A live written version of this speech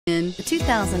In the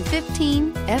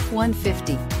 2015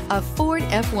 F-150. A Ford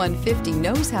F-150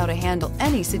 knows how to handle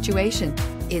any situation.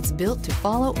 It's built to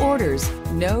follow orders,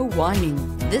 no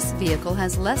whining. This vehicle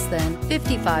has less than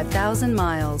 55,000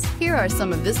 miles. Here are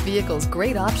some of this vehicle's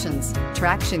great options: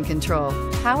 traction control,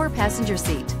 power passenger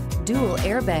seat, dual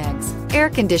airbags, air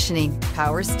conditioning,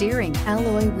 power steering,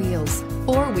 alloy wheels,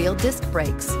 four-wheel disc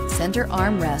brakes, center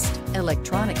armrest,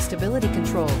 electronic stability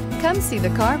control. Come see the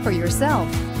car for yourself.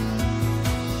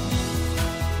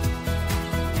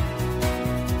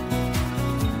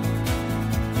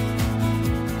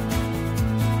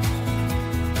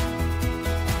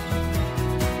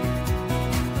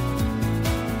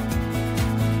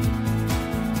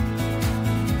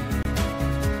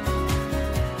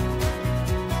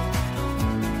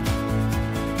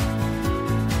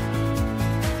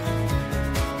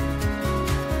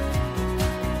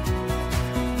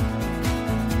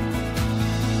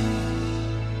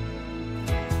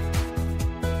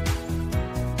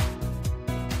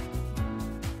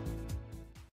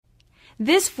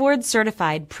 This Ford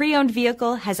certified pre-owned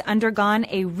vehicle has undergone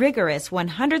a rigorous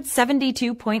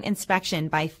 172-point inspection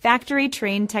by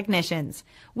factory-trained technicians.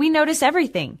 We notice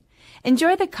everything.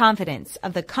 Enjoy the confidence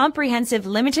of the comprehensive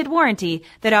limited warranty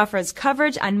that offers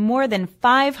coverage on more than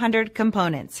 500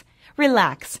 components.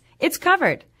 Relax, it's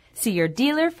covered. See your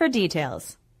dealer for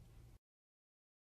details.